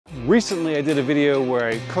Recently I did a video where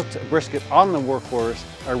I cooked a brisket on the workhorse.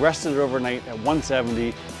 I rested it overnight at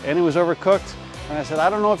 170 and it was overcooked. And I said,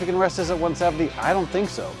 I don't know if you can rest this at 170. I don't think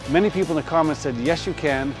so. Many people in the comments said, yes, you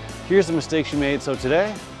can. Here's the mistakes you made. So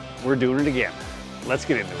today, we're doing it again. Let's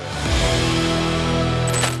get into it.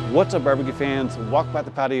 What's up, barbecue fans? Welcome back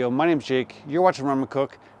to the patio. My name's Jake. You're watching Ramen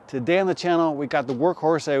Cook. Today on the channel, we got the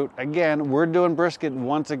workhorse out. Again, we're doing brisket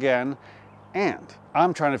once again. And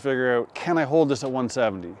I'm trying to figure out, can I hold this at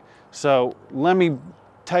 170? So let me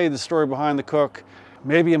tell you the story behind the cook.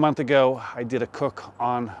 Maybe a month ago, I did a cook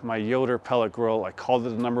on my Yoder pellet grill. I called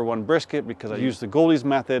it the #1 brisket because I used the Goldie's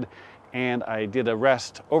method, and I did a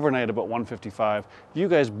rest overnight about 155. You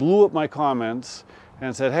guys blew up my comments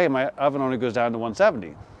and said, hey, my oven only goes down to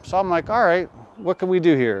 170. So I'm like, all right, what can we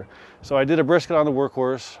do here? So I did a brisket on the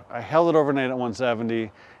workhorse. I held it overnight at 170,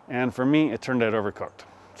 and for me, it turned out overcooked.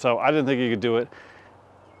 So I didn't think you could do it.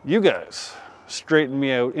 You guys straightened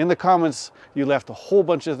me out. In the comments, you left a whole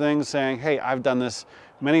bunch of things saying, hey, I've done this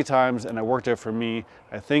many times and it worked out for me.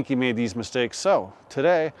 I think you made these mistakes. So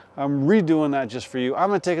today, I'm redoing that just for you. I'm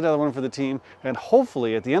gonna take another one for the team, and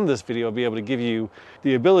hopefully at the end of this video, I'll be able to give you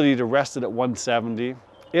the ability to rest it at 170.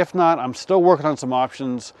 If not, I'm still working on some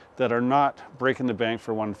options that are not breaking the bank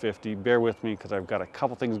for 150. Bear with me because I've got a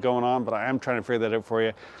couple things going on, but I am trying to figure that out for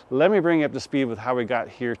you. Let me bring you up to speed with how we got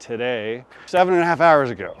here today. 7.5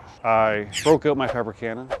 hours ago, I broke out my pepper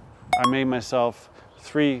cannon. I made myself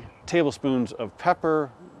 3 tablespoons of pepper,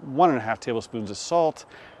 1.5 tablespoons of salt.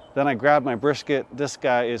 Then I grabbed my brisket. This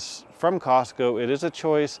guy is from Costco. It is a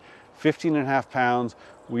choice, 15.5 pounds.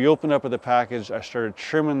 We opened up with the package. I started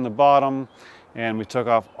trimming the bottom, and we took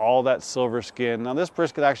off all that silver skin. Now this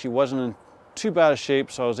brisket actually wasn't in too bad a shape,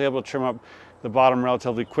 so I was able to trim up the bottom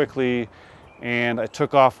relatively quickly, and I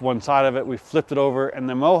took off one side of it. We flipped it over, and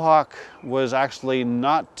the mohawk was actually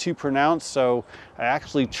not too pronounced, so I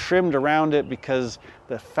actually trimmed around it because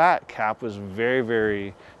the fat cap was very,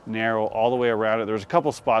 very narrow all the way around it. There was a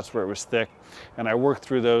couple spots where it was thick, and I worked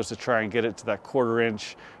through those to try and get it to that 1/4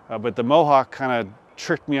 inch. But the mohawk kind of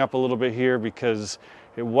tricked me up a little bit here because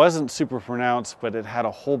it wasn't super pronounced, but it had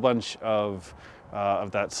a whole bunch of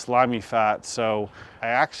that slimy fat. So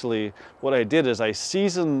what I did is I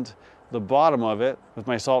seasoned the bottom of it with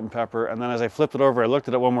my salt and pepper, and then as I flipped it over, I looked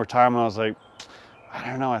at it one more time and I was like, I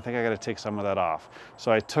don't know, I think I gotta take some of that off.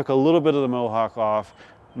 So I took a little bit of the mohawk off,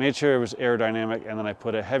 made sure it was aerodynamic, and then I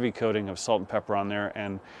put a heavy coating of salt and pepper on there,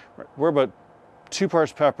 and we're about 2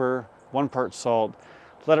 parts pepper, 1 part salt.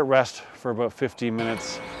 Let it rest for about 15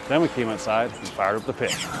 minutes. Then we came outside and fired up the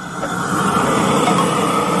pit.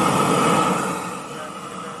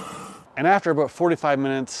 And after about 45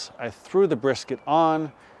 minutes, I threw the brisket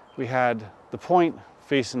on. We had the point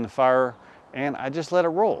facing the fire, and I just let it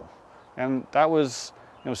roll. And that was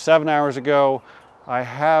 7 hours ago. I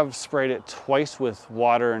have sprayed it twice with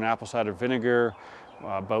water and apple cider vinegar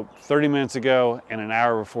about 30 minutes ago and an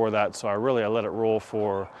hour before that. So I let it roll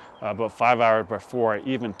for about 5 hours before I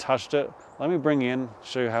even touched it. Let me bring you in,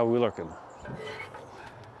 show you how we're looking.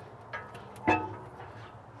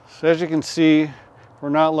 So as you can see, we're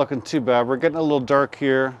not looking too bad. We're getting a little dark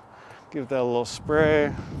here. Give that a little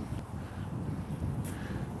spray.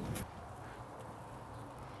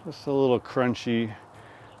 Just a little crunchy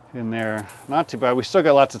in there. Not too bad. We still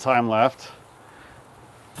got lots of time left.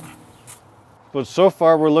 But so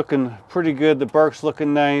far we're looking pretty good. The bark's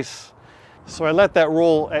looking nice. So I let that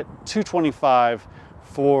roll at 225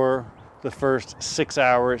 for the first 6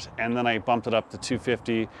 hours, and then I bumped it up to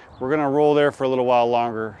 250. We're gonna roll there for a little while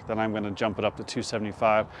longer, then I'm gonna jump it up to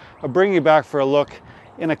 275. I'll bring you back for a look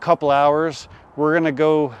in a couple hours. We're gonna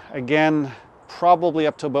go again, probably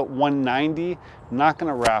up to about 190. Not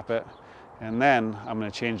gonna wrap it, and then I'm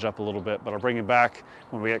gonna change it up a little bit, but I'll bring you back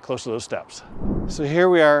when we get close to those steps. So here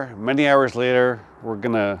we are, many hours later. We're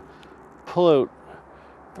gonna pull out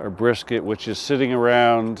our brisket, which is sitting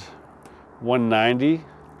around 190.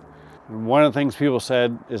 And one of the things people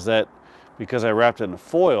said is that because I wrapped it in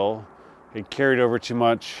foil, it carried over too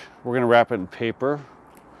much. We're gonna wrap it in paper.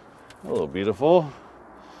 Oh, beautiful.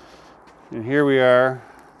 And here we are,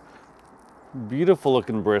 beautiful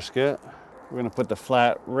looking brisket. We're gonna put the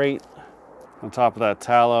flat right on top of that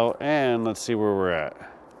tallow, and let's see where we're at.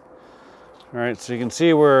 All right, so you can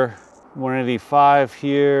see we're 185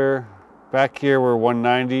 here. Back here we're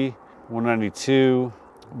 190, 192,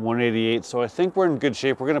 188. So I think we're in good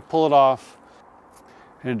shape. We're gonna pull it off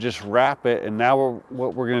and just wrap it. And now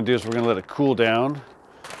what we're gonna do is we're gonna let it cool down.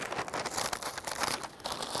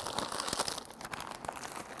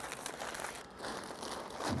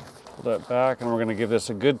 Pull that back, and we're gonna give this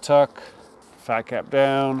a good tuck. Fat cap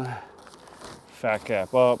down, fat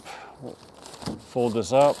cap up. Fold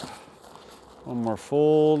this up. One more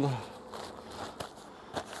fold.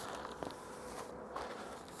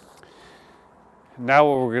 Now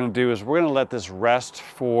what we're going to do is we're going to let this rest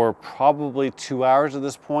for probably 2 hours at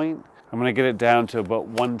this point. I'm going to get it down to about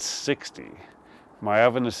 160. My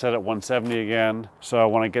oven is set at 170 again, so I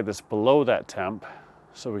want to get this below that temp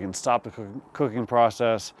so we can stop the cooking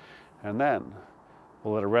process, and then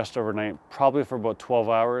we'll let it rest overnight, probably for about 12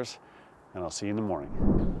 hours, and I'll see you in the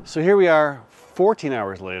morning. So here we are 14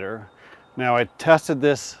 hours later. Now I tested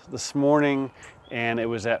this morning and it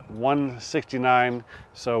was at 169,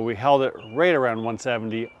 so we held it right around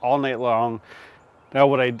 170 all night long. Now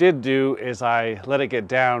what I did do is I let it get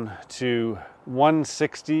down to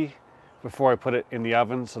 160 before I put it in the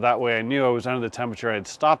oven, so that way I knew I was under the temperature. I had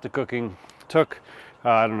stopped the cooking, took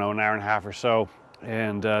I don't know, an hour and a half or so,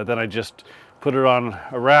 and then I just put it on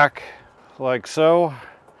a rack like so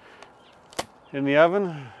in the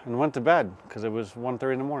oven and went to bed because it was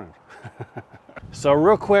 1:30 in the morning. So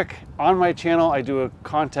real quick, on my channel I do a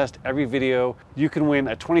contest every video. You can win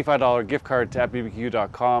a $25 gift card to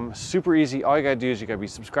bbq.com. Super easy. All you gotta do is you gotta be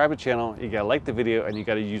subscribed to the channel, you gotta like the video, and you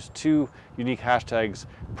gotta use 2 unique hashtags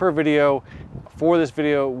per video. For this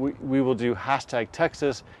video we will do hashtag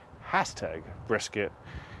Texas, hashtag brisket,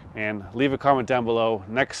 and leave a comment down below.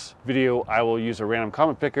 Next video I will use a random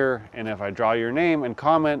comment picker, and if I draw your name and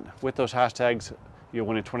comment with those hashtags, you'll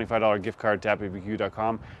win a $25 gift card to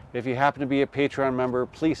bbq.com. If you happen to be a Patreon member,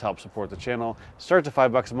 please help support the channel. Starts at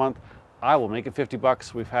 $5 a month. I will make it 50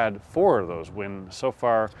 bucks. We've had 4 of those win so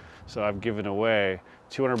far, so I've given away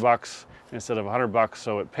 200 bucks instead of 100 bucks,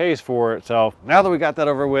 so it pays for itself. Now that we got that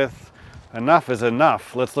over with, enough is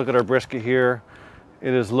enough. Let's look at our brisket here.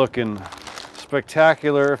 It is looking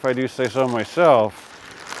spectacular, if I do say so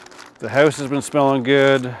myself. The house has been smelling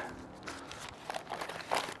good.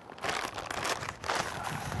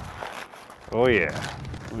 Oh yeah,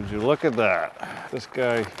 would you look at that? This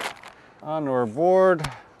guy onto our board.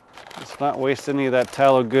 Let's not waste any of that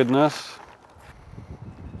tallow goodness.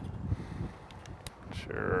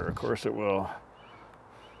 Sure, of course it will.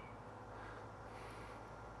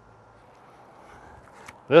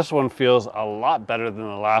 This one feels a lot better than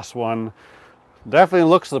the last one. Definitely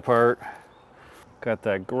looks the part. Got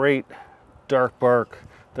that great dark bark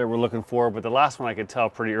that we're looking for, but the last one I could tell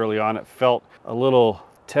pretty early on, it felt a little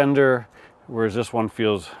tender, whereas this one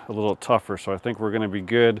feels a little tougher, so I think we're gonna be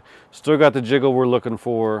good. Still got the jiggle we're looking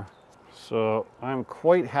for, so I'm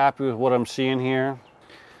quite happy with what I'm seeing here.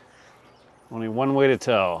 Only one way to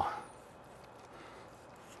tell.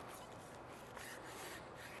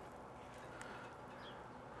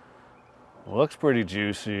 Looks pretty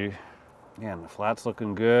juicy. Yeah, and the flat's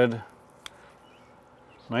looking good.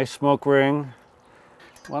 Nice smoke ring.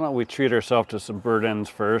 Why don't we treat ourselves to some bird ends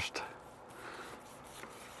first?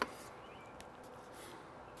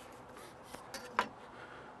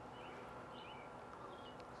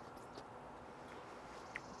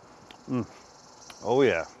 Oh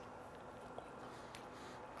yeah.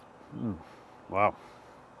 Wow.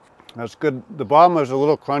 That's good. The bottom was a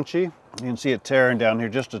little crunchy. You can see it tearing down here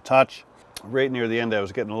just a touch. Right near the end I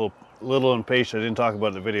was getting a little impatient. I didn't talk about it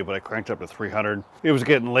in the video, but I cranked up to 300. It was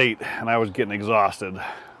getting late and I was getting exhausted.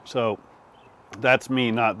 So that's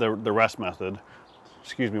me, not the rest method.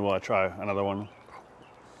 Excuse me while I try another one.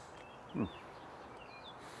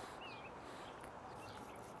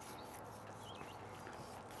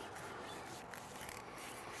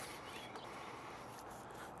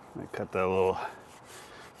 I cut that a little.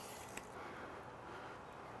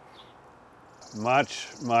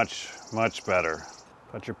 Much better.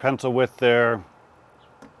 Got your pencil width there.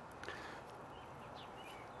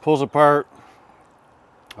 Pulls apart.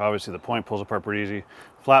 Obviously the point pulls apart pretty easy.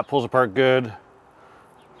 Flat pulls apart good.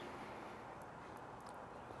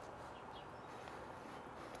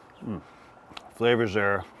 Flavors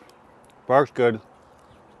there. Bark's good.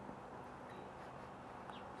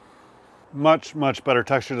 Much better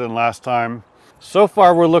texture than last time. So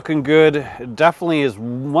far we're looking good. It definitely is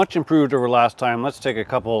much improved over last time. Let's take a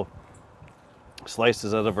couple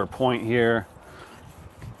slices out of our point here.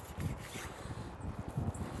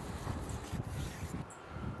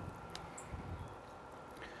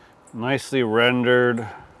 Nicely rendered.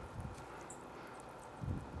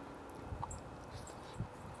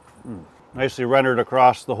 Nicely rendered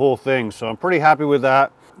across the whole thing, so I'm pretty happy with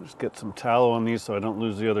that. Just get some tallow on these so I don't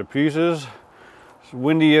lose the other pieces. It's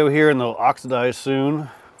windy out here and they'll oxidize soon.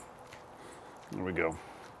 There we go.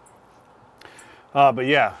 But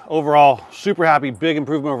yeah, overall, super happy. Big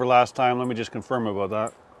improvement over last time. Let me just confirm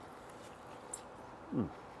about that.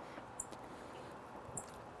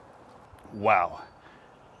 Wow.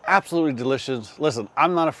 absolutely delicious. Listen,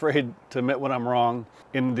 I'm not afraid to admit when I'm wrong.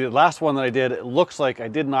 In the last one that I did, it looks like I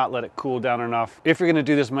did not let it cool down enough. If you're gonna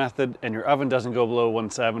do this method and your oven doesn't go below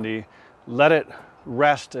 170, let it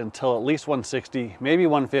rest until at least 160, maybe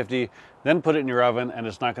 150, then put it in your oven and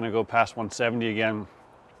it's not gonna go past 170 again.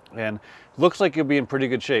 And looks like you'll be in pretty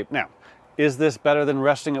good shape. Now, is this better than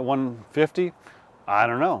resting at 150? I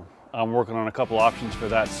don't know. I'm working on a couple options for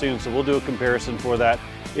that soon, so we'll do a comparison for that.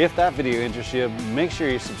 If that video interests you, make sure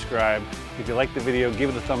you subscribe. If you like the video, give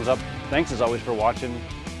it a thumbs up. Thanks as always for watching.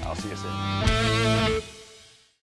 I'll see you soon.